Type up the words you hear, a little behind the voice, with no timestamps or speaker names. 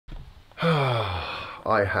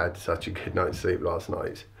I had such a good night's sleep last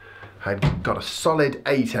night. I had got a solid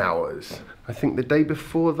 8 hours. I think the day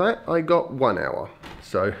before that I got 1 hour.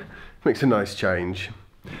 So it makes a nice change.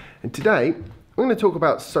 And today I'm going to talk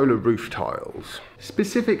about solar roof tiles.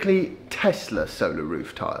 Specifically Tesla solar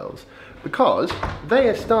roof tiles. Because they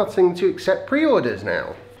are starting to accept pre-orders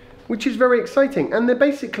now. Which is very exciting. And they're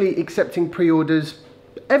basically accepting pre-orders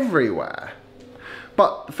everywhere.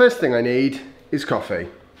 But the first thing I need is coffee.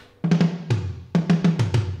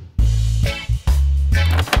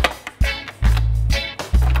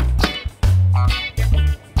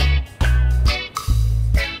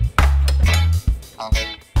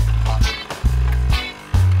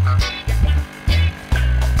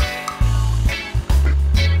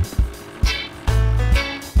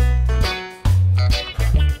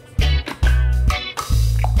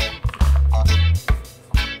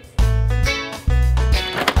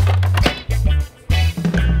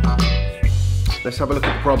 Let's have a look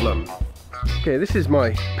at the problem. Okay, this is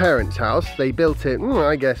my parents' house. They built it,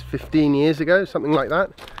 I guess 15 years ago, something like that.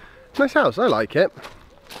 Nice house, I like it.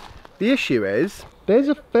 The issue is, there's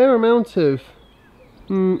a fair amount of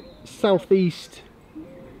southeast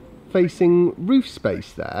facing roof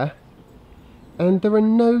space there, and there are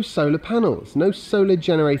no solar panels, no solar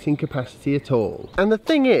generating capacity at all. And the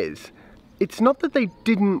thing is, it's not that they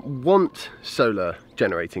didn't want solar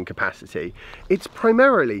generating capacity, it's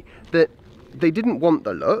primarily that they didn't want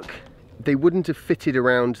the look. They wouldn't have fitted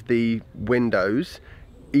around the windows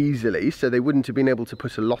easily, so they wouldn't have been able to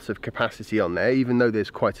put a lot of capacity on there, even though there's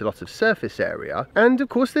quite a lot of surface area. And of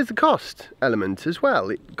course there's the cost element as well.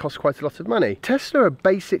 It costs quite a lot of money. Tesla are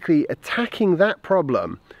basically attacking that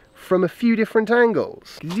problem from a few different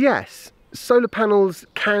angles. Yes, solar panels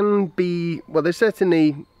can be, well, they're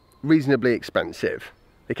certainly reasonably expensive.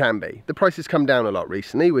 They can be. The price has come down a lot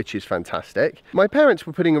recently, which is fantastic. My parents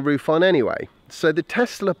were putting a roof on anyway. So the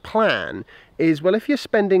Tesla plan is, well, if you're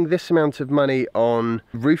spending this amount of money on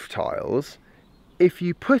roof tiles, if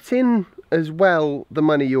you put in as well the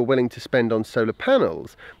money you're willing to spend on solar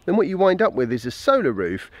panels, then what you wind up with is a solar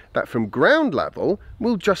roof that from ground level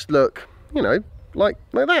will just look, you know, like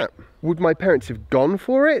that. Would my parents have gone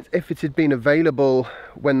for it if it had been available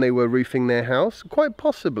when they were roofing their house? Quite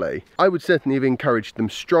possibly. I would certainly have encouraged them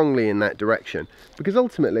strongly in that direction, because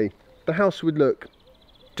ultimately the house would look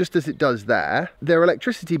just as it does there. Their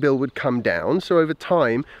electricity bill would come down, so over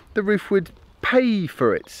time the roof would pay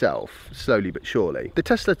for itself slowly but surely. The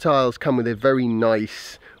Tesla tiles come with a very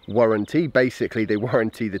nice warranty. Basically they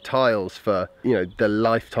warranty the tiles for, you know, the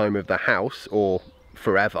lifetime of the house, or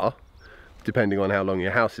forever, depending on how long your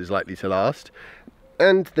house is likely to last.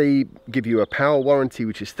 And they give you a power warranty,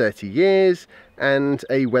 which is 30 years, and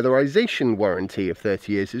a weatherization warranty of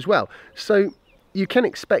 30 years as well. So you can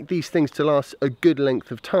expect these things to last a good length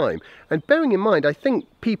of time. And bearing in mind, I think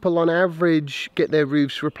people on average get their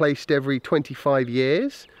roofs replaced every 25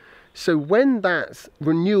 years. So when that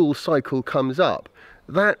renewal cycle comes up,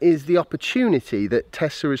 that is the opportunity that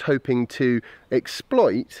Tesla is hoping to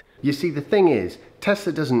exploit. You see, the thing is,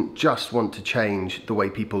 Tesla doesn't just want to change the way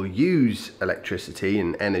people use electricity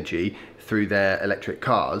and energy through their electric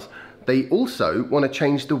cars. They also want to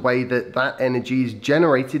change the way that that energy is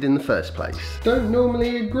generated in the first place. Don't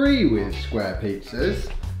normally agree with square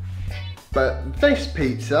pizzas, but this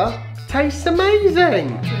pizza tastes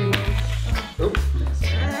amazing. Oh.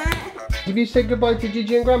 Have you said goodbye to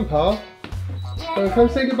Gigi and Grandpa? Oh, come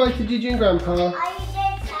say goodbye to Gigi and Grandpa.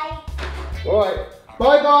 Alright.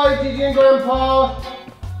 Bye bye, Gigi and Grandpa!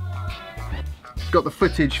 Got the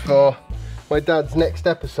footage for my dad's next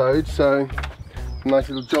episode, so nice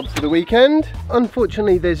little job for the weekend.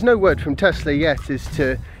 Unfortunately, there's no word from Tesla yet as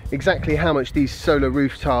to exactly how much these solar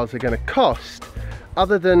roof tiles are going to cost,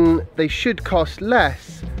 other than they should cost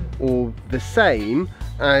less or the same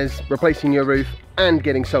as replacing your roof and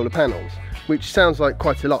getting solar panels, which sounds like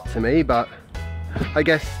quite a lot to me, but I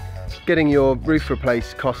guess getting your roof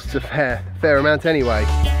replaced costs a fair amount anyway.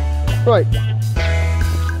 Right,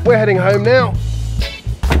 we're heading home now.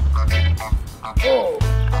 Oh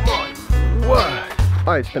my word!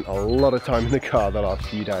 I spent a lot of time in the car the last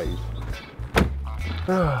few days.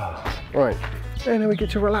 Right, and then we get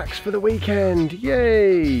to relax for the weekend.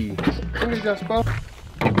 Yay! Come here, Jasper.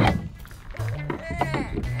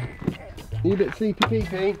 You a bit sleepy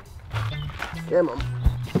peepy? Come on.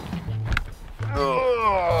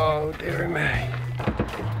 Oh, dear me.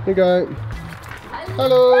 Here you go.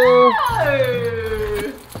 Hello.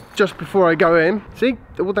 Hello. Just before I go in, see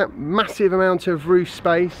all that massive amount of roof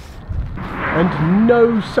space and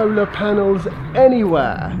no solar panels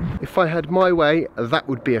anywhere. If I had my way, that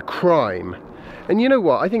would be a crime. And you know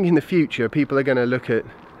what? I think in the future people are going to look at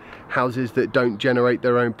houses that don't generate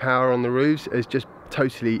their own power on the roofs as just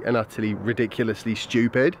totally and utterly ridiculously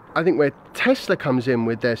stupid. I think where Tesla comes in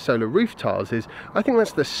with their solar roof tiles is, I think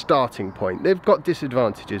that's the starting point. They've got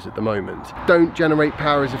disadvantages at the moment. Don't generate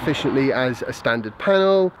power as efficiently as a standard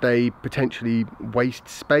panel. They potentially waste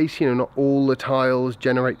space, you know, not all the tiles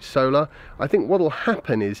generate solar. I think what will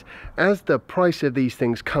happen is, as the price of these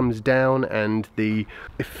things comes down and the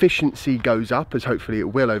efficiency goes up, as hopefully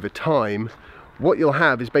it will over time, what you'll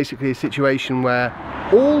have is basically a situation where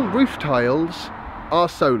all roof tiles are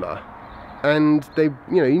solar, and they,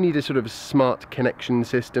 you know, you need a sort of smart connection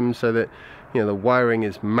system so that, you know, the wiring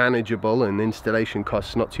is manageable and installation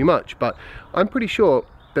costs not too much. But I'm pretty sure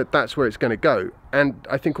that that's where it's going to go, and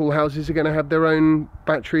I think all houses are going to have their own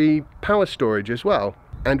battery power storage as well.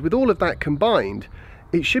 And with all of that combined,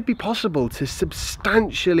 it should be possible to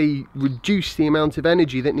substantially reduce the amount of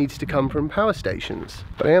energy that needs to come from power stations.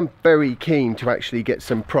 But I am very keen to actually get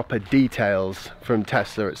some proper details from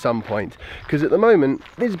Tesla at some point, because at the moment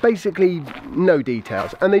there's basically no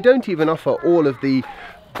details, and they don't even offer all of the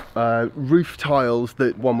roof tiles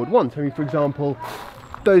that one would want. I mean, for example,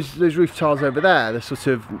 those roof tiles over there, the sort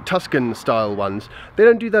of Tuscan style ones, they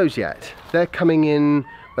don't do those yet. They're coming in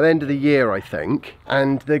by the end of the year, I think,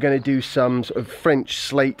 and they're going to do some sort of French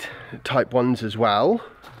slate type ones as well.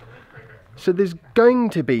 So there's going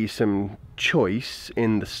to be some choice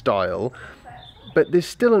in the style, but there's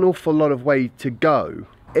still an awful lot of way to go.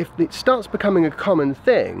 If it starts becoming a common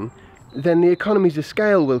thing, then the economies of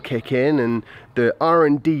scale will kick in and the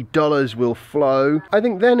R&D dollars will flow. I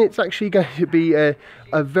think then it's actually going to be a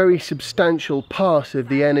very substantial part of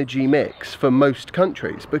the energy mix for most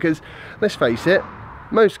countries, because let's face it,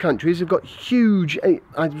 most countries have got huge, I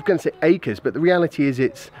was going to say acres, but the reality is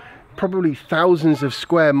it's probably thousands of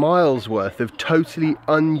square miles worth of totally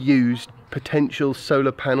unused potential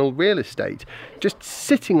solar panel real estate just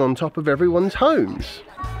sitting on top of everyone's homes.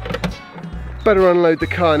 Better unload the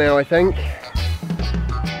car now, I think.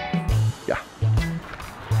 Yeah.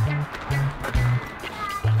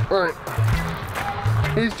 Right.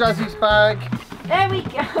 Here's Jazzy's bag. There we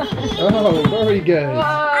go. Oh, very good.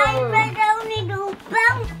 Whoa.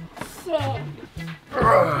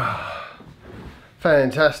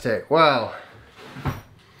 Fantastic. Well,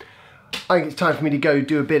 I think it's time for me to go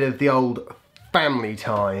do a bit of the old family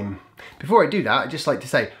time. Before I do that, I'd just like to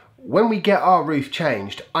say, when we get our roof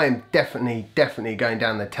changed, I am definitely going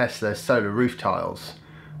down the Tesla solar roof tiles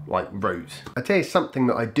route. I tell you something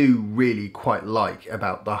that I do really quite like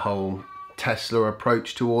about the whole Tesla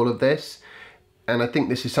approach to all of this, and I think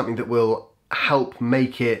this is something that will help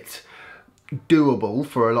make it doable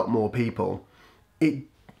for a lot more people.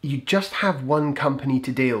 You just have one company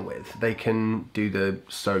to deal with. They can do the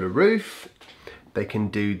solar roof, they can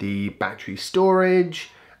do the battery storage,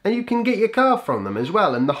 and you can get your car from them as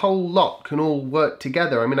well, and the whole lot can all work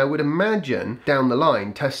together. I mean, I would imagine down the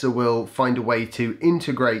line Tesla will find a way to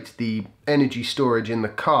integrate the energy storage in the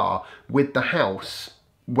car with the house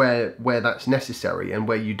where that's necessary and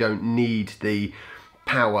where you don't need the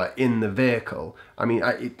power in the vehicle. I mean,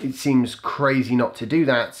 it seems crazy not to do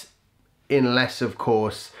that, unless of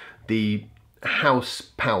course the house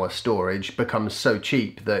power storage becomes so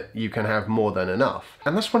cheap that you can have more than enough.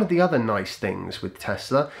 And that's one of the other nice things with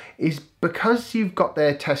Tesla, is because you've got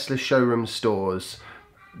their Tesla showroom stores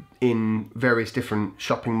in various different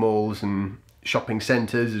shopping malls and shopping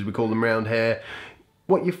centres, as we call them around here,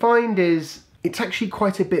 what you find is it's actually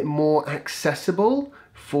quite a bit more accessible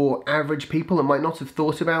for average people that might not have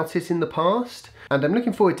thought about it in the past. And I'm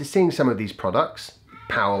looking forward to seeing some of these products,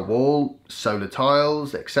 Powerwall, solar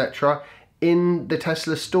tiles, etc., in the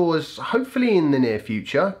Tesla stores, hopefully in the near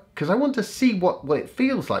future, because I want to see what it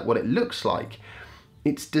feels like, what it looks like.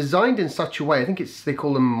 It's designed in such a way, I think they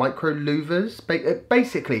call them micro louvers.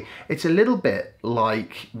 Basically, it's a little bit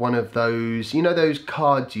like one of those, you know, those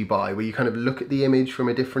cards you buy where you kind of look at the image from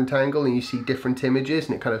a different angle and you see different images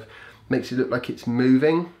and it kind of makes it look like it's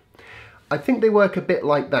moving. I think they work a bit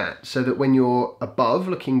like that, so that when you're above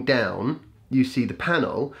looking down, you see the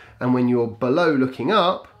panel, and when you're below looking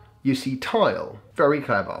up, you see tile. Very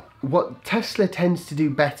clever. What Tesla tends to do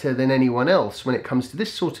better than anyone else when it comes to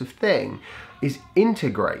this sort of thing is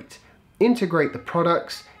integrate the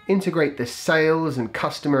products, integrate the sales and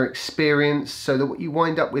customer experience, so that what you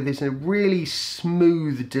wind up with is a really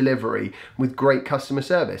smooth delivery with great customer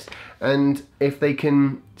service. And if they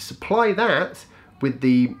can supply that with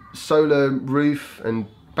the solar roof and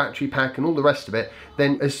battery pack and all the rest of it,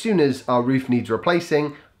 then as soon as our roof needs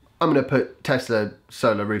replacing, I'm going to put Tesla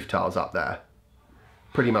solar roof tiles up there.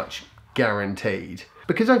 Pretty much guaranteed.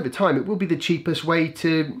 Because over time it will be the cheapest way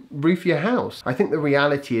to roof your house. I think the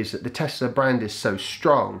reality is that the Tesla brand is so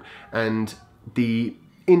strong, and the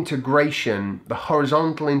integration, the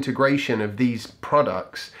horizontal integration of these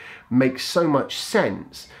products makes so much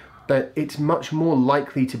sense that it's much more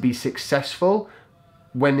likely to be successful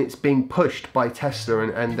when it's being pushed by Tesla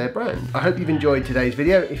and their brand. I hope you've enjoyed today's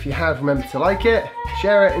video. If you have, remember to like it,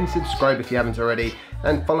 share it, and subscribe if you haven't already.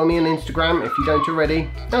 And follow me on Instagram if you don't already.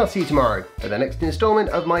 And I'll see you tomorrow for the next installment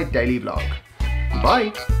of my daily vlog.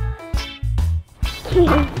 Bye.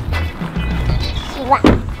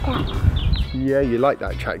 Yeah, you like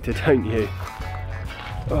that tractor, don't you?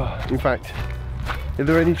 Oh, in fact, are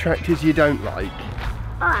there any tractors you don't like?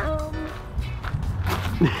 No.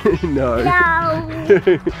 No.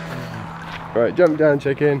 Right, jump down,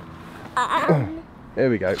 chicken. There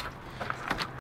we go.